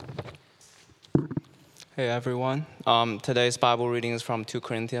Hey everyone. Today's Bible reading is from 2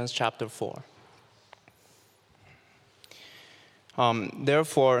 Corinthians chapter 4.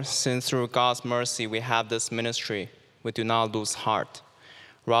 Therefore, since through God's mercy we have this ministry, we do not lose heart.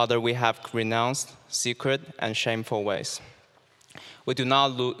 Rather, we have renounced secret and shameful ways. We do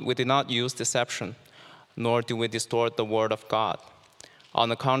not use deception, nor do we distort the word of God. On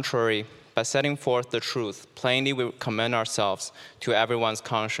the contrary, by setting forth the truth, plainly we commend ourselves to everyone's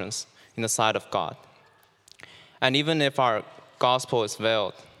conscience in the sight of God. And even if our gospel is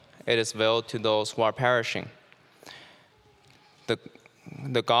veiled, it is veiled to those who are perishing.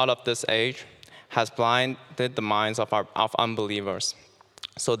 The God of this age has blinded the minds of unbelievers,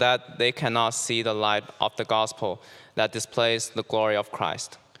 so that they cannot see the light of the gospel that displays the glory of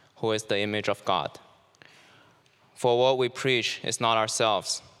Christ, who is the image of God. For what we preach is not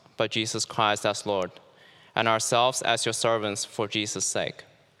ourselves, but Jesus Christ as Lord, and ourselves as your servants for Jesus' sake.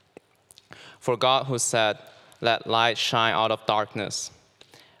 For God, who said, "Let light shine out of darkness,"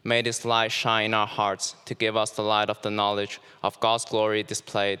 may this light shine in our hearts to give us the light of the knowledge of God's glory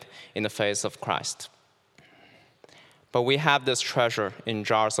displayed in the face of Christ. But we have this treasure in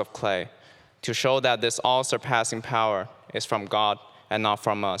jars of clay to show that this all-surpassing power is from God and not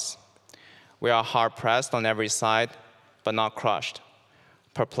from us. We are hard-pressed on every side, but not crushed,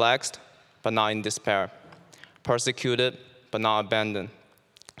 perplexed, but not in despair, persecuted, but not abandoned,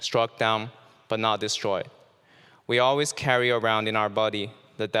 struck down, but not destroyed. We always carry around in our body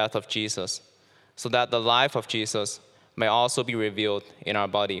the death of Jesus, so that the life of Jesus may also be revealed in our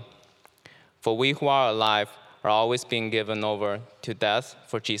body. For we who are alive are always being given over to death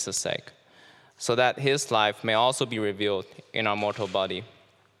for Jesus' sake, so that his life may also be revealed in our mortal body.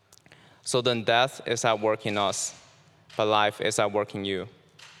 So then death is at work in us, but life is at work in you.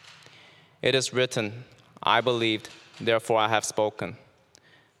 It is written, "I believed, therefore I have spoken."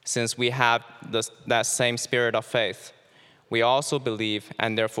 Since we have that same spirit of faith, we also believe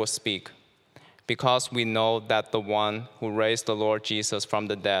and therefore speak, because we know that the one who raised the Lord Jesus from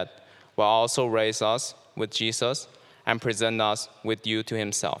the dead will also raise us with Jesus and present us with you to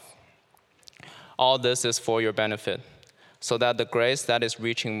himself. All this is for your benefit, so that the grace that is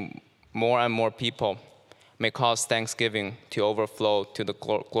reaching more and more people may cause thanksgiving to overflow to the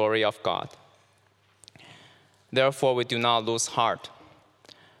glory of God. Therefore, we do not lose heart.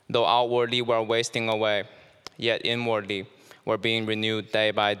 Though outwardly we're wasting away, yet inwardly we're being renewed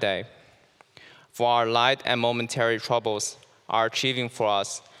day by day. For our light and momentary troubles are achieving for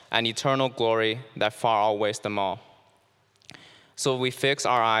us an eternal glory that far outweighs them all. So we fix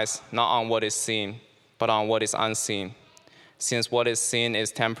our eyes not on what is seen, but on what is unseen, since what is seen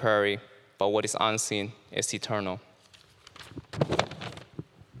is temporary, but what is unseen is eternal.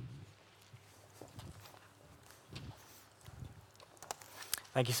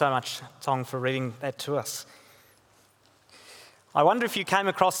 Thank you so much, Tong, for reading that to us. I wonder if you came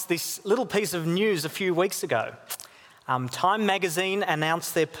across this little piece of news a few weeks ago. Time magazine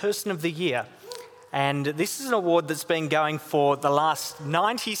announced their Person of the Year, and this is an award that's been going for the last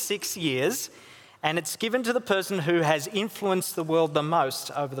 96 years, and it's given to the person who has influenced the world the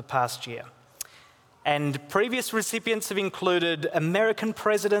most over the past year. And previous recipients have included American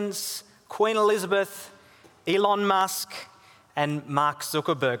presidents, Queen Elizabeth, Elon Musk, and Mark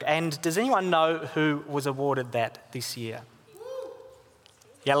Zuckerberg. And does anyone know who was awarded that this year?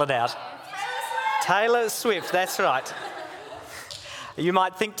 Yell it out. Taylor Swift, that's right. You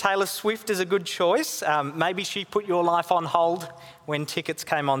might think Taylor Swift is a good choice. Maybe she put your life on hold when tickets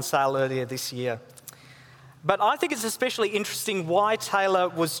came on sale earlier this year. But I think it's especially interesting why Taylor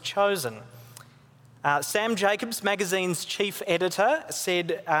was chosen. Sam Jacobs, magazine's chief editor,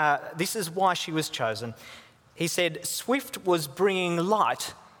 said this is why she was chosen. He said, "Swift was bringing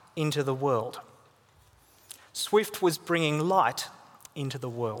light into the world." Swift was bringing light into the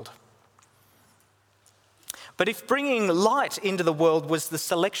world. But if bringing light into the world was the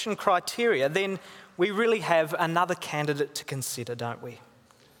selection criteria, then we really have another candidate to consider, don't we?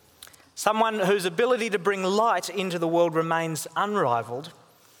 Someone whose ability to bring light into the world remains unrivaled.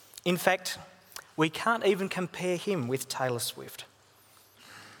 In fact, we can't even compare him with Taylor Swift.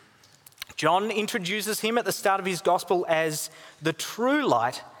 John introduces him at the start of his gospel as the true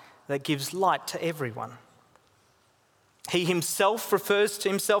light that gives light to everyone. He himself refers to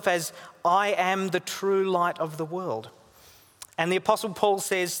himself as, "I am the true light of the world." And the Apostle Paul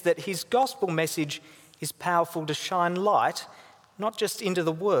says that his gospel message is powerful to shine light, not just into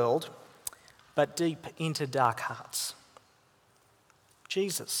the world, but deep into dark hearts.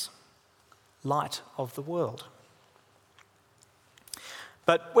 Jesus, light of the world.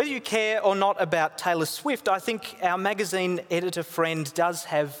 But whether you care or not about Taylor Swift, I think our magazine editor friend does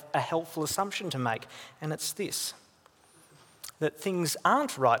have a helpful assumption to make, and it's this: that things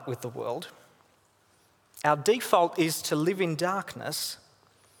aren't right with the world. Our default is to live in darkness,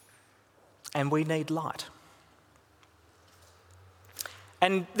 and we need light.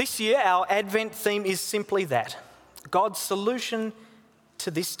 And this year, our Advent theme is simply that: God's solution to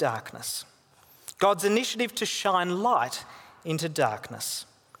this darkness. God's initiative to shine light into darkness.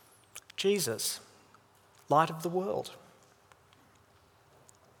 Jesus, light of the world.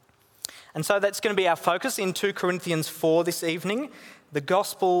 And so that's going to be our focus in 2 Corinthians 4 this evening, the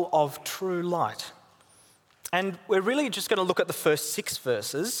gospel of true light. And we're really just going to look at the first 6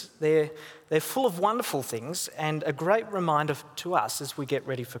 verses. They're full of wonderful things and a great reminder to us as we get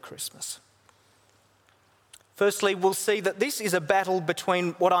ready for Christmas. Firstly, we'll see that this is a battle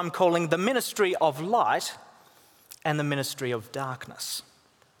between what I'm calling the ministry of light and the ministry of darkness.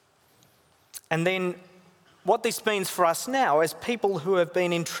 And then what this means for us now as people who have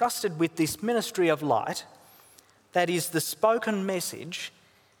been entrusted with this ministry of light, that is the spoken message,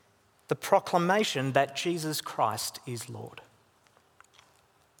 the proclamation that Jesus Christ is Lord.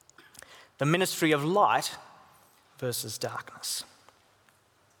 The ministry of light versus darkness.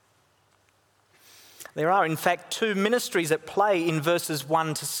 There are, in fact, 2 ministries at play in verses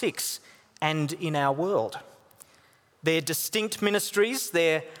 1 to 6 and in our world. They're distinct ministries,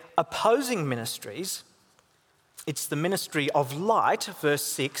 they're opposing ministries. It's the ministry of light, verse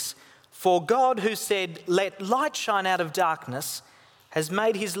 6. For God, who said, "Let light shine out of darkness," has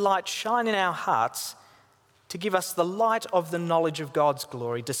made his light shine in our hearts to give us the light of the knowledge of God's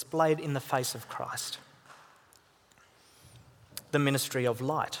glory displayed in the face of Christ. The ministry of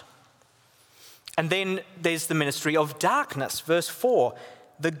light. And then there's the ministry of darkness, verse 4.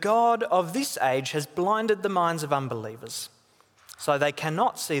 The God of this age has blinded the minds of unbelievers, so they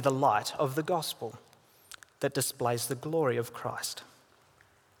cannot see the light of the gospel that displays the glory of Christ.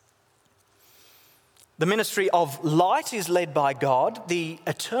 The ministry of light is led by God, the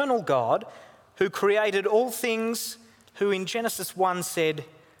eternal God, who created all things, who in Genesis 1 said,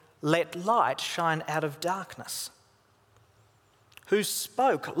 "Let light shine out of darkness," who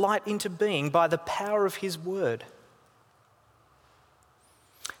spoke light into being by the power of his word.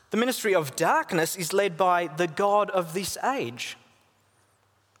 The ministry of darkness is led by the God of this age,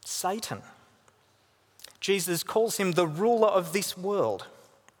 Satan. Jesus calls him the ruler of this world.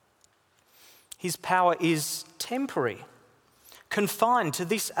 His power is temporary, confined to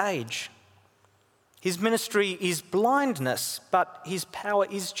this age. His ministry is blindness, but his power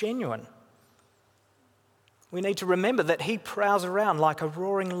is genuine. We need to remember that he prowls around like a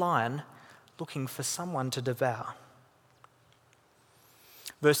roaring lion looking for someone to devour.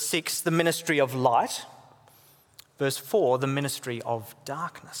 Verse 6, the ministry of light. Verse 4, the ministry of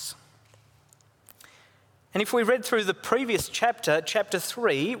darkness. And if we read through the previous chapter, chapter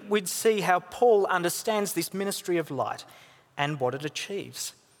 3, we'd see how Paul understands this ministry of light and what it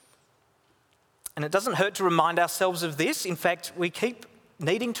achieves. And it doesn't hurt to remind ourselves of this. In fact, we keep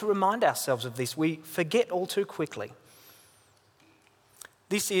needing to remind ourselves of this. We forget all too quickly.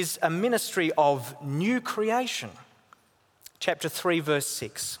 This is a ministry of new creation. Chapter 3, verse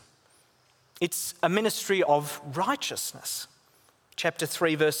 6. It's a ministry of righteousness. Chapter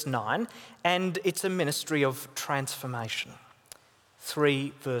 3, verse 9. And it's a ministry of transformation.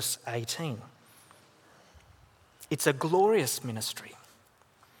 3, verse 18. It's a glorious ministry.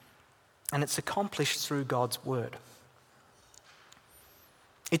 And it's accomplished through God's word.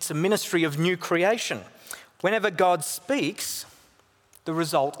 It's a ministry of new creation. Whenever God speaks, the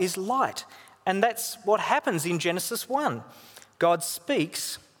result is light. And that's what happens in Genesis 1. God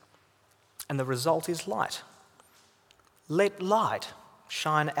speaks, and the result is light. Let light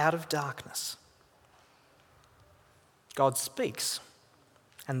shine out of darkness. God speaks,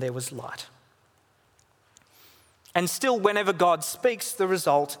 and there was light. And still, whenever God speaks, the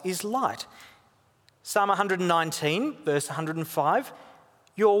result is light. Psalm 119, verse 105,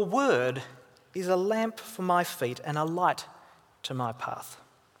 your word is a lamp for my feet and a light to my path.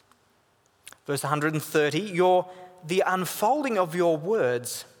 Verse 130, the unfolding of your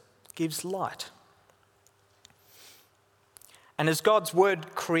words gives light. And as God's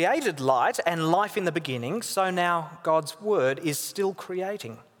word created light and life in the beginning, so now God's word is still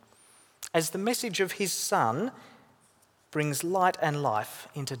creating, as the message of his Son brings light and life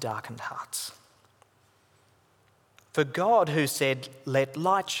into darkened hearts. For God, who said, let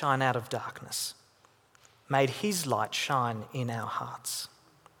light shine out of darkness, made his light shine in our hearts.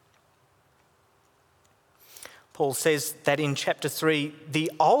 Paul says that in chapter 3, the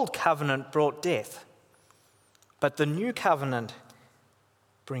old covenant brought death, but the new covenant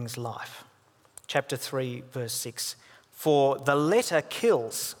brings life. Chapter 3, verse 6. For the letter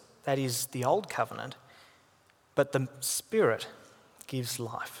kills, that is the old covenant, but the Spirit gives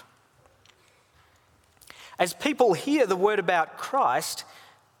life. As people hear the word about Christ,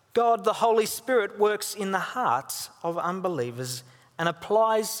 God, the Holy Spirit, works in the hearts of unbelievers and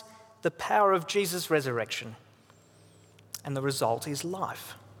applies the power of Jesus' resurrection. And the result is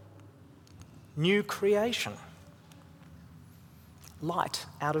life. New creation. Light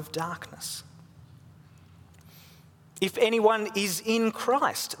out of darkness. If anyone is in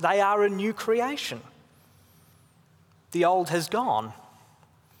Christ, they are a new creation. The old has gone.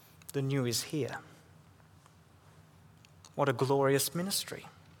 The new is here. What a glorious ministry.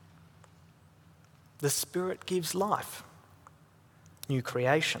 The Spirit gives life. New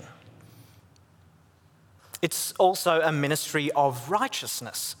creation. It's also a ministry of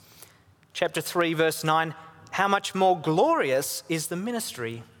righteousness. Chapter 3, verse 9, how much more glorious is the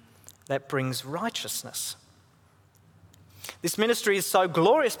ministry that brings righteousness. This ministry is so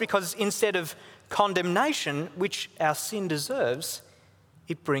glorious because instead of condemnation, which our sin deserves,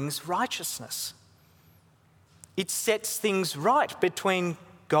 it brings righteousness. It sets things right between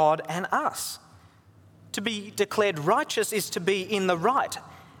God and us. To be declared righteous is to be in the right.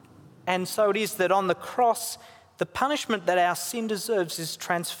 And so it is that on the cross, the punishment that our sin deserves is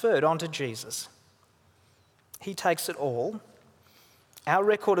transferred onto Jesus. He takes it all. Our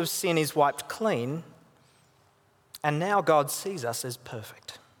record of sin is wiped clean. And now God sees us as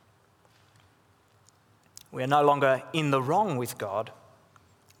perfect. We are no longer in the wrong with God,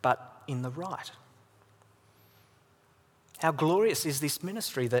 but in the right. How glorious is this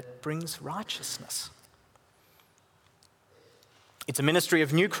ministry that brings righteousness? It's a ministry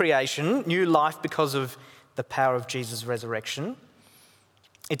of new creation, new life because of the power of Jesus' resurrection.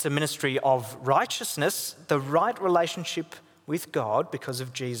 It's a ministry of righteousness, the right relationship with God because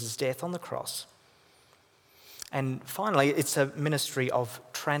of Jesus' death on the cross. And finally, it's a ministry of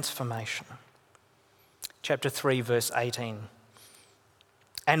transformation. Chapter 3, verse 18.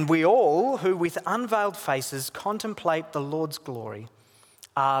 And we all, who with unveiled faces contemplate the Lord's glory,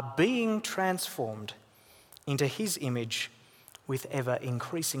 are being transformed into his image with ever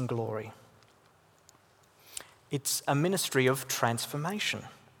increasing glory. It's a ministry of transformation.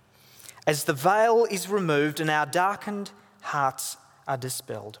 As the veil is removed and our darkened hearts are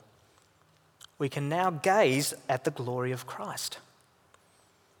dispelled, we can now gaze at the glory of Christ.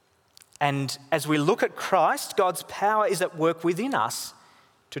 And as we look at Christ, God's power is at work within us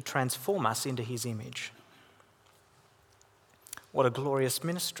to transform us into his image. What a glorious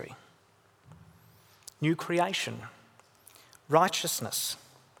ministry. New creation, righteousness,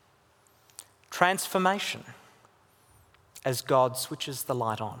 transformation as God switches the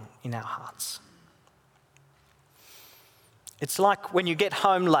light on in our hearts. It's like when you get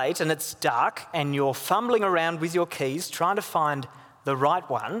home late and it's dark and you're fumbling around with your keys trying to find the right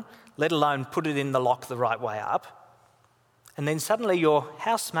one, let alone put it in the lock the right way up. And then suddenly your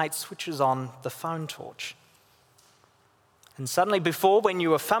housemate switches on the phone torch. And suddenly before, when you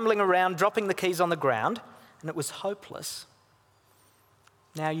were fumbling around, dropping the keys on the ground, and it was hopeless,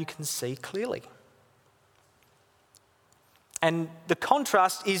 now you can see clearly. And the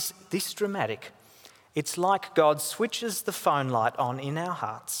contrast is this dramatic. It's like God switches the phone light on in our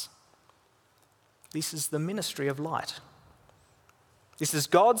hearts. This is the ministry of light. This is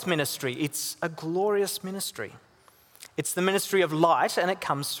God's ministry. It's a glorious ministry. It's the ministry of light, and it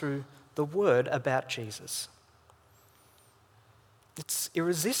comes through the word about Jesus. It's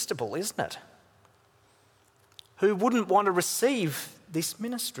irresistible, isn't it? Who wouldn't want to receive this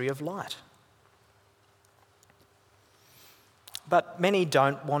ministry of light? But many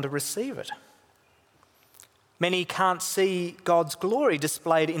don't want to receive it. Many can't see God's glory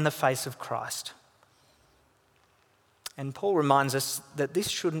displayed in the face of Christ. And Paul reminds us that this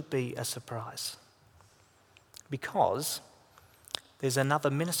shouldn't be a surprise, because there's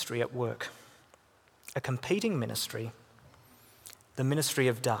another ministry at work, a competing ministry, the ministry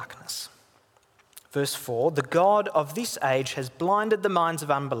of darkness. Verse 4, the God of this age has blinded the minds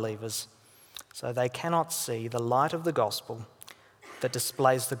of unbelievers so they cannot see the light of the gospel that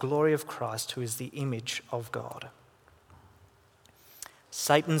displays the glory of Christ, who is the image of God.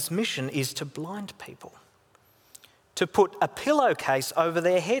 Satan's mission is to blind people, to put a pillowcase over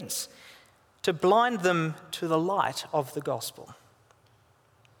their heads, to blind them to the light of the gospel,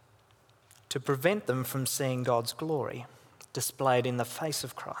 to prevent them from seeing God's glory displayed in the face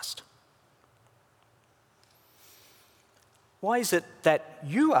of Christ. Why is it that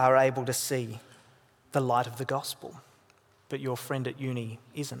you are able to see the light of the gospel, but your friend at uni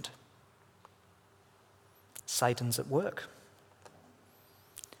isn't? Satan's at work.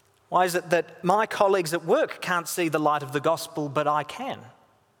 Why is it that my colleagues at work can't see the light of the gospel, but I can?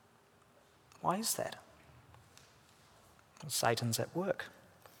 Why is that? Well, Satan's at work.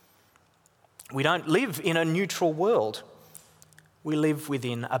 We don't live in a neutral world. We live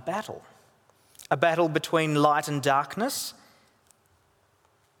within a battle between light and darkness,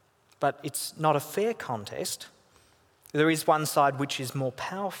 but it's not a fair contest. There is one side which is more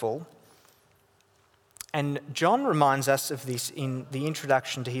powerful, and John reminds us of this in the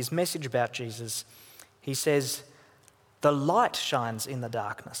introduction to his message about Jesus. He says, "The light shines in the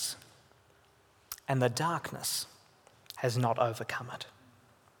darkness, and the darkness has not overcome it."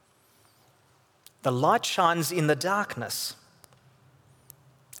 The light shines in the darkness,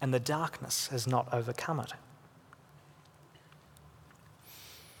 and the darkness has not overcome it.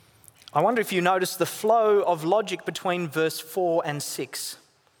 I wonder if you notice the flow of logic between verse 4 and 6.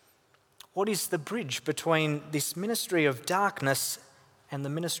 What is the bridge between this ministry of darkness and the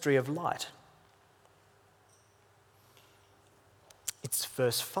ministry of light? It's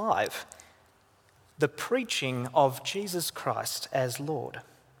verse 5, the preaching of Jesus Christ as Lord.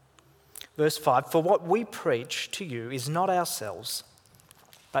 Verse 5, "For what we preach to you is not ourselves,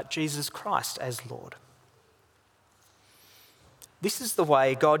 but Jesus Christ as Lord." This is the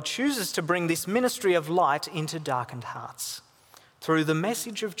way God chooses to bring this ministry of light into darkened hearts, through the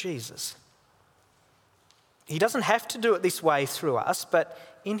message of Jesus. He doesn't have to do it this way through us, but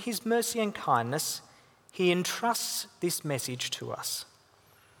in his mercy and kindness, he entrusts this message to us.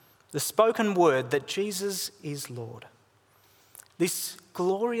 The spoken word that Jesus is Lord. This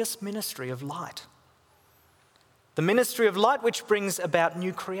glorious ministry of light. The ministry of light which brings about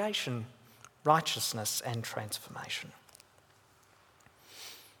new creation, righteousness and transformation.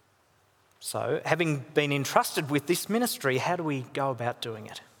 So, having been entrusted with this ministry, how do we go about doing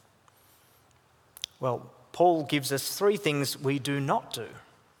it? Well, Paul gives us 3 things we do not do.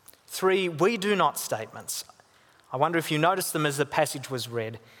 3 we do not statements. I wonder if you noticed them as the passage was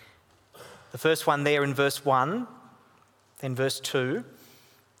read. The first one there in verse 1, then verse 2,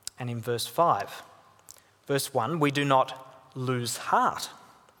 and in verse 5. Verse 1, we do not lose heart.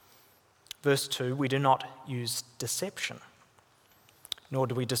 Verse 2, we do not use deception, nor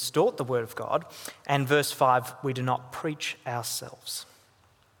do we distort the word of God. And verse 5, we do not preach ourselves.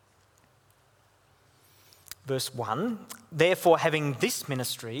 Verse 1, therefore having this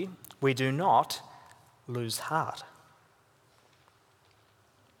ministry, we do not lose heart.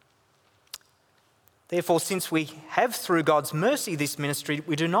 Therefore, since we have through God's mercy this ministry,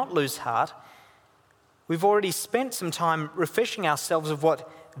 we do not lose heart. We've already spent some time refreshing ourselves of what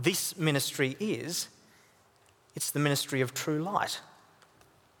this ministry is. It's the ministry of true light.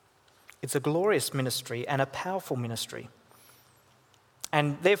 It's a glorious ministry and a powerful ministry.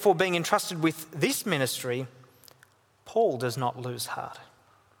 And therefore, being entrusted with this ministry, Paul does not lose heart.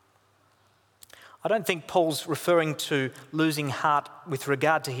 I don't think Paul's referring to losing heart with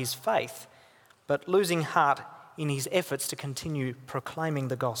regard to his faith, but losing heart in his efforts to continue proclaiming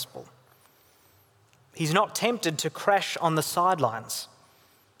the gospel. He's not tempted to crash on the sidelines.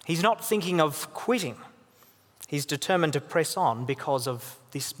 He's not thinking of quitting. He's determined to press on because of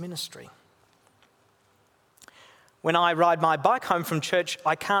this ministry. When I ride my bike home from church,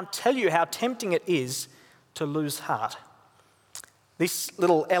 I can't tell you how tempting it is to lose heart. This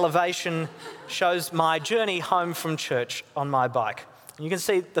little elevation shows my journey home from church on my bike. You can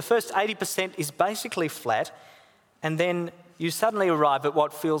see the first 80% is basically flat, and then you suddenly arrive at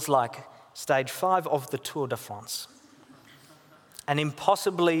what feels like stage 5 of the Tour de France. An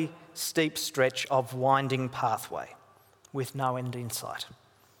impossibly steep stretch of winding pathway with no end in sight.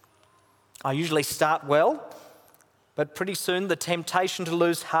 I usually start well, but pretty soon the temptation to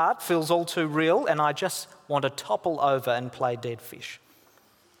lose heart feels all too real, and I just want to topple over and play dead fish.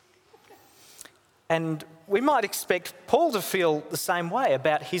 And we might expect Paul to feel the same way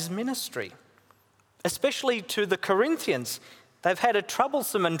about his ministry, especially to the Corinthians. They've had a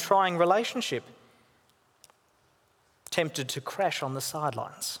troublesome and trying relationship, tempted to crash on the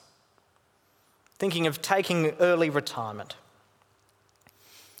sidelines, thinking of taking early retirement,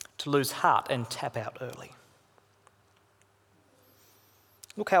 to lose heart and tap out early.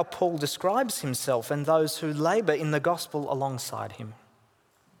 Look how Paul describes himself and those who labour in the gospel alongside him.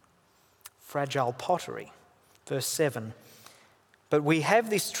 Fragile pottery, verse 7. But we have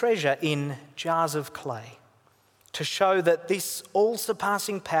this treasure in jars of clay, to show that this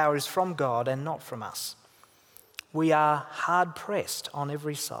all-surpassing power is from God and not from us. We are hard-pressed on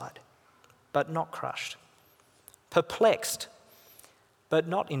every side, but not crushed, perplexed, but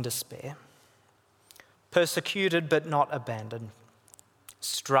not in despair, persecuted, but not abandoned,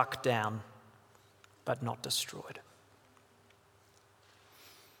 struck down, but not destroyed.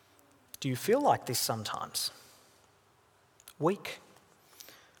 Do you feel like this sometimes? Weak,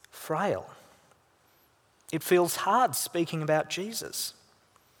 frail. It feels hard speaking about Jesus.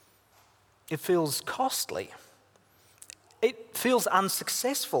 It feels costly. It feels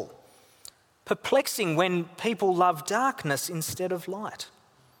unsuccessful, perplexing when people love darkness instead of light.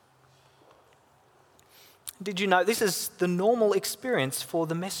 Did you know this is the normal experience for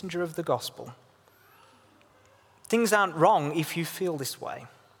the messenger of the gospel? Things aren't wrong if you feel this way.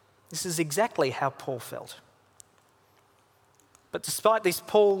 This is exactly how Paul felt. But despite this,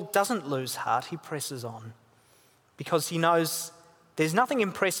 Paul doesn't lose heart, he presses on because he knows there's nothing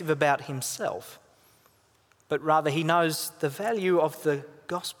impressive about himself, but rather he knows the value of the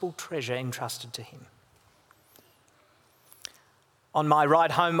gospel treasure entrusted to him. On my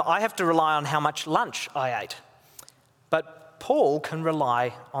ride home, I have to rely on how much lunch I ate, but Paul can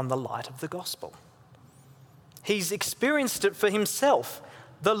rely on the light of the gospel. He's experienced it for himself.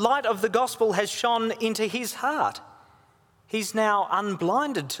 The light of the gospel has shone into his heart. He's now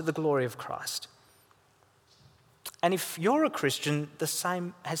unblinded to the glory of Christ. And if you're a Christian, the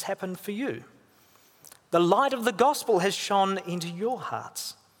same has happened for you. The light of the gospel has shone into your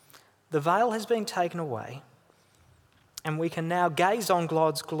hearts. The veil has been taken away, and we can now gaze on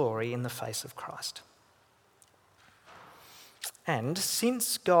God's glory in the face of Christ. And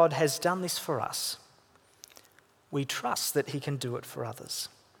since God has done this for us, we trust that he can do it for others.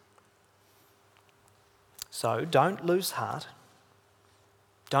 So don't lose heart.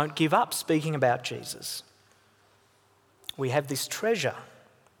 Don't give up speaking about Jesus. We have this treasure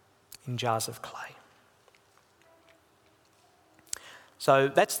in jars of clay. So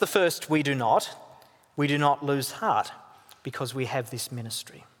that's the first we do not. We do not lose heart because we have this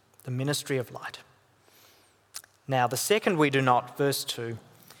ministry, the ministry of light. Now the second we do not, verse 2,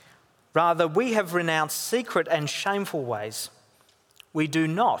 rather we have renounced secret and shameful ways. We do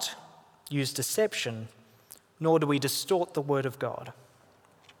not use deception, nor do we distort the word of God.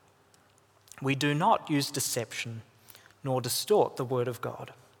 We do not use deception, nor distort the word of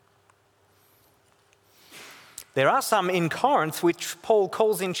God. There are some in Corinth which Paul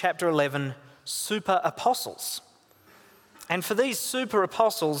calls in chapter 11 super apostles. And for these super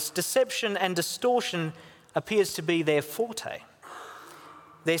apostles, deception and distortion appears to be their forte.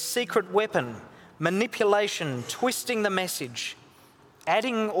 Their secret weapon, manipulation, twisting the message,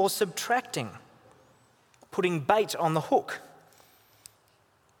 adding or subtracting, putting bait on the hook.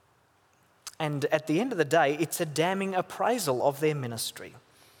 And at the end of the day, it's a damning appraisal of their ministry.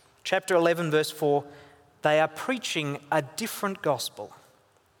 Chapter 11, verse 4, they are preaching a different gospel,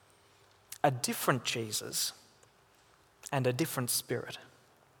 a different Jesus, and a different spirit.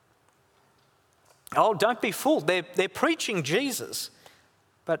 Oh, don't be fooled. They're preaching Jesus,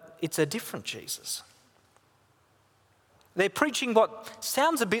 but it's a different Jesus. They're preaching what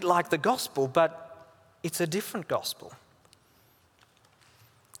sounds a bit like the gospel, but it's a different gospel.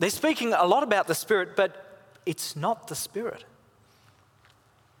 They're speaking a lot about the Spirit, but it's not the Spirit.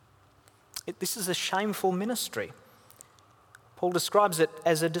 This is a shameful ministry. Paul describes it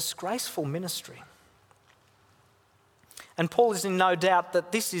as a disgraceful ministry. And Paul is in no doubt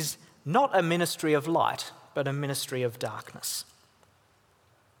that this is not a ministry of light, but a ministry of darkness.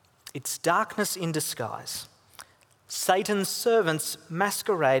 It's darkness in disguise. Satan's servants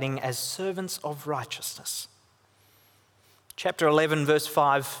masquerading as servants of righteousness. Chapter 11, verse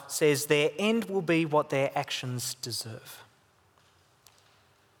 5 says, their end will be what their actions deserve.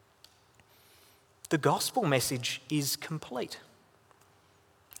 The gospel message is complete.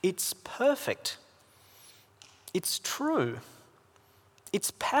 It's perfect. It's true.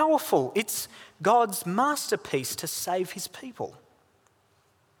 It's powerful. It's God's masterpiece to save his people.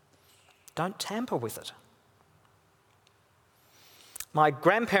 Don't tamper with it. My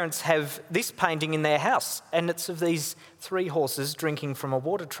grandparents have this painting in their house, and it's of these 3 horses drinking from a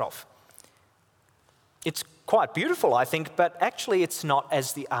water trough. It's quite beautiful, I think, but actually it's not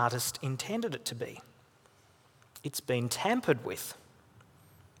as the artist intended it to be. It's been tampered with.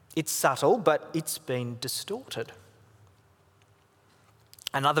 It's subtle, but it's been distorted.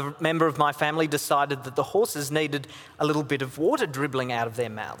 Another member of my family decided that the horses needed a little bit of water dribbling out of their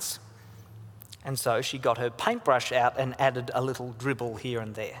mouths. And so she got her paintbrush out and added a little dribble here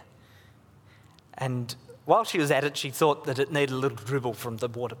and there. And while she was at it, she thought that it needed a little dribble from the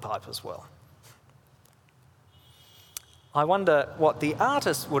water pipe as well. I wonder what the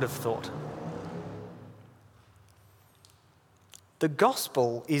artist would have thought. The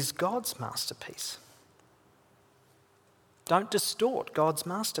gospel is God's masterpiece. Don't distort God's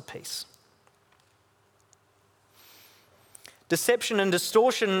masterpiece. Deception and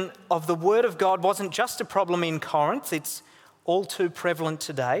distortion of the word of God wasn't just a problem in Corinth, it's all too prevalent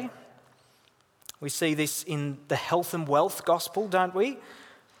today. We see this in the health and wealth gospel, don't we?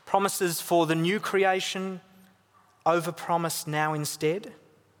 Promises for the new creation, overpromised now instead.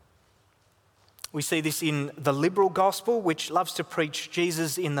 We see this in the liberal gospel, which loves to preach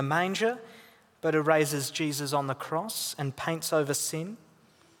Jesus in the manger, but erases Jesus on the cross and paints over sin.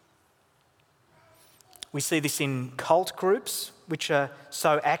 We see this in cult groups, which are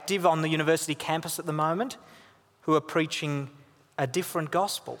so active on the university campus at the moment, who are preaching a different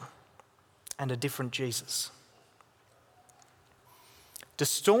gospel and a different Jesus.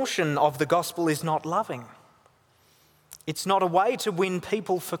 Distortion of the gospel is not loving. It's not a way to win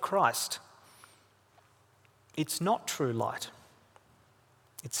people for Christ. It's not true light.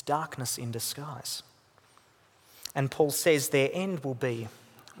 It's darkness in disguise. And Paul says their end will be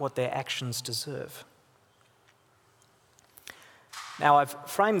what their actions deserve. Now, I've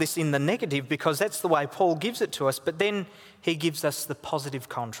framed this in the negative because that's the way Paul gives it to us, but then he gives us the positive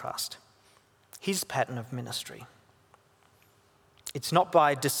contrast, his pattern of ministry. It's not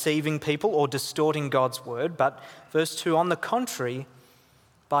by deceiving people or distorting God's word, but, verse 2, on the contrary,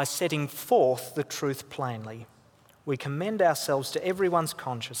 by setting forth the truth plainly. We commend ourselves to everyone's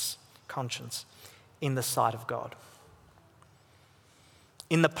conscience in the sight of God.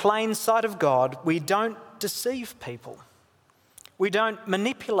 In the plain sight of God, we don't deceive people. We don't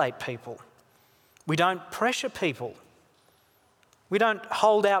manipulate people. We don't pressure people. We don't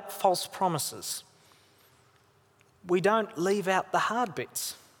hold out false promises. We don't leave out the hard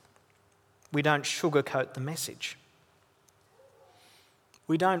bits. We don't sugarcoat the message.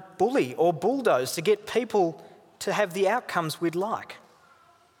 We don't bully or bulldoze to get people to have the outcomes we'd like.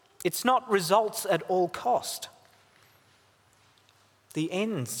 It's not results at all cost. The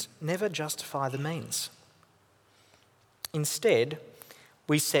ends never justify the means. Instead,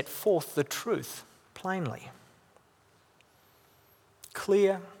 we set forth the truth plainly.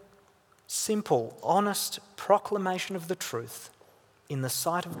 Clear, simple, honest proclamation of the truth in the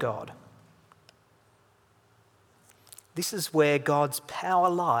sight of God. This is where God's power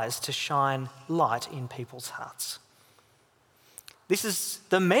lies to shine light in people's hearts. This is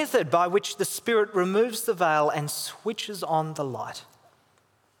the method by which the Spirit removes the veil and switches on the light.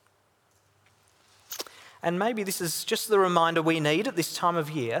 And maybe this is just the reminder we need at this time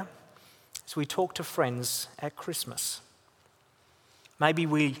of year as we talk to friends at Christmas. Maybe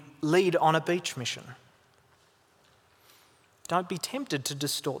we lead on a beach mission. Don't be tempted to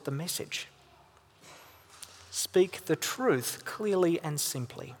distort the message. Speak the truth clearly and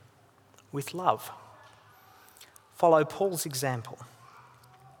simply, with love. Follow Paul's example.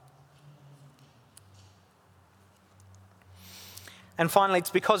 And finally, it's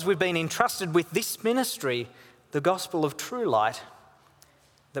because we've been entrusted with this ministry, the gospel of true light,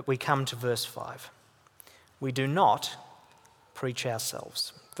 that we come to verse 5. We do not preach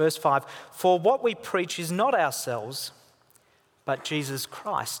ourselves. Verse 5, for what we preach is not ourselves, but Jesus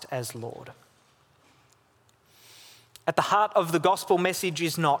Christ as Lord. At the heart of the gospel message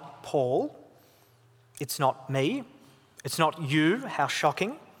is not Paul, it's not me, it's not you, how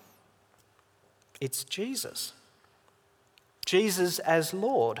shocking. It's Jesus. Jesus as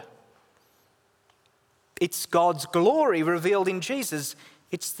Lord. It's God's glory revealed in Jesus.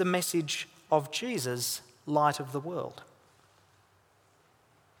 It's the message of Jesus, light of the world.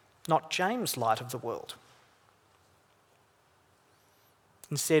 Not James, light of the world.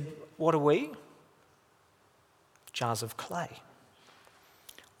 Instead, what are we? Jars of clay.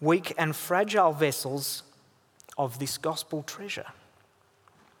 Weak and fragile vessels of this gospel treasure.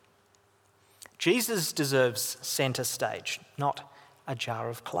 Jesus deserves centre stage, not a jar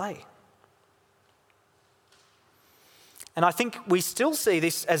of clay. And I think we still see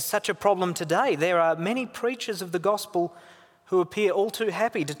this as such a problem today. There are many preachers of the gospel who appear all too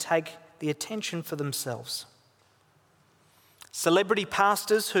happy to take the attention for themselves. Celebrity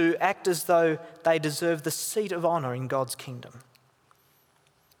pastors who act as though they deserve the seat of honour in God's kingdom.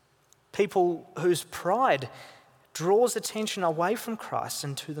 People whose pride draws attention away from Christ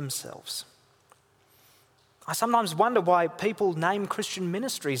and to themselves. I sometimes wonder why people name Christian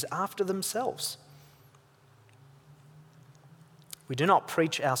ministries after themselves. We do not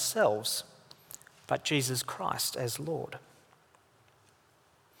preach ourselves, but Jesus Christ as Lord.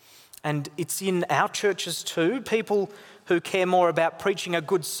 And it's in our churches too, people who care more about preaching a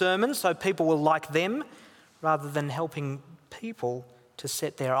good sermon so people will like them rather than helping people to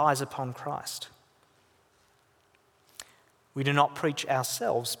set their eyes upon Christ. We do not preach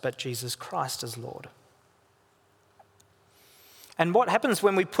ourselves, but Jesus Christ as Lord. And what happens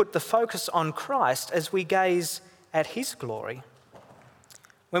when we put the focus on Christ as we gaze at his glory?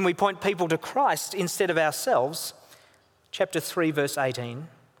 When we point people to Christ instead of ourselves, chapter 3, verse 18,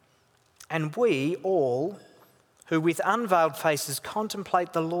 And we all, who with unveiled faces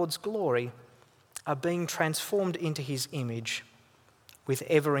contemplate the Lord's glory, are being transformed into his image with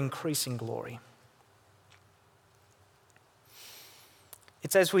ever-increasing glory.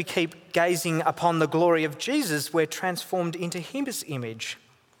 It's as we keep gazing upon the glory of Jesus, we're transformed into his image,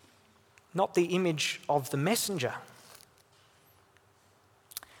 not the image of the messenger.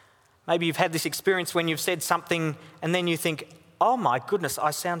 Maybe you've had this experience when you've said something and then you think, oh my goodness,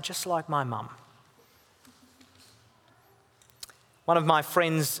 I sound just like my mum. One of my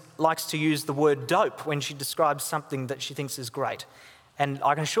friends likes to use the word dope when she describes something that she thinks is great. And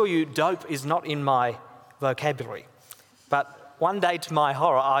I can assure you, dope is not in my vocabulary. But one day, to my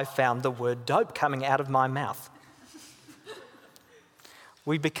horror, I found the word dope coming out of my mouth.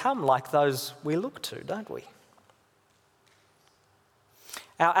 We become like those we look to, don't we?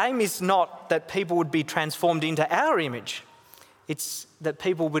 Our aim is not that people would be transformed into our image. It's that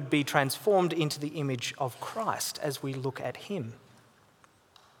people would be transformed into the image of Christ as we look at him.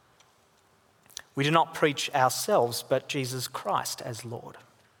 We do not preach ourselves, but Jesus Christ as Lord.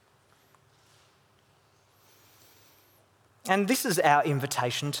 And this is our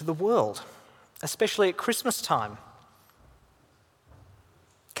invitation to the world, especially at Christmas time.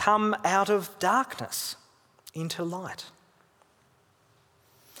 Come out of darkness into light.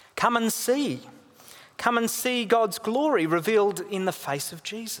 Come and see. Come and see God's glory revealed in the face of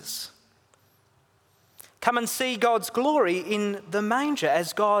Jesus. Come and see God's glory in the manger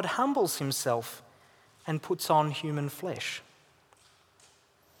as God humbles himself and puts on human flesh.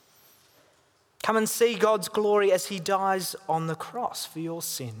 Come and see God's glory as he dies on the cross for your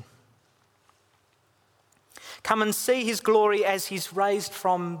sin. Come and see his glory as he's raised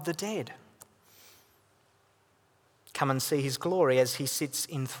from the dead. Come and see his glory as he sits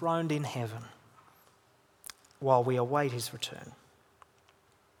enthroned in heaven while we await his return.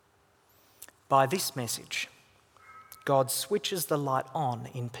 By this message, God switches the light on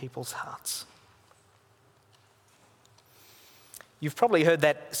in people's hearts. You've probably heard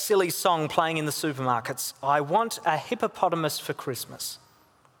that silly song playing in the supermarkets, I want a hippopotamus for Christmas.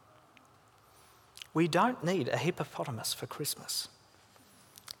 We don't need a hippopotamus for Christmas.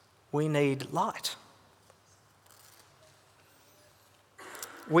 We need light.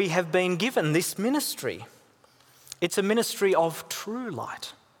 We have been given this ministry. It's a ministry of true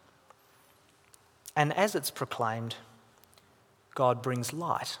light. And as it's proclaimed, God brings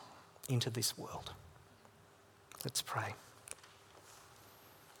light into this world. Let's pray.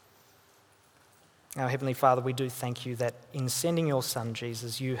 Our Heavenly Father, we do thank you that in sending your Son,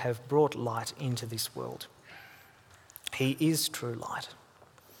 Jesus, you have brought light into this world. He is true light.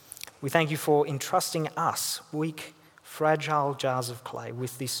 We thank you for entrusting us, weak, fragile jars of clay,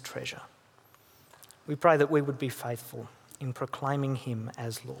 with this treasure. We pray that we would be faithful in proclaiming him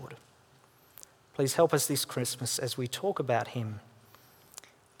as Lord. Please help us this Christmas as we talk about him.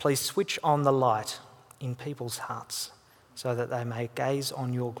 Please switch on the light in people's hearts so that they may gaze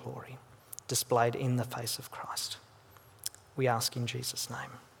on your glory displayed in the face of Christ. We ask in Jesus'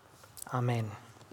 name. Amen.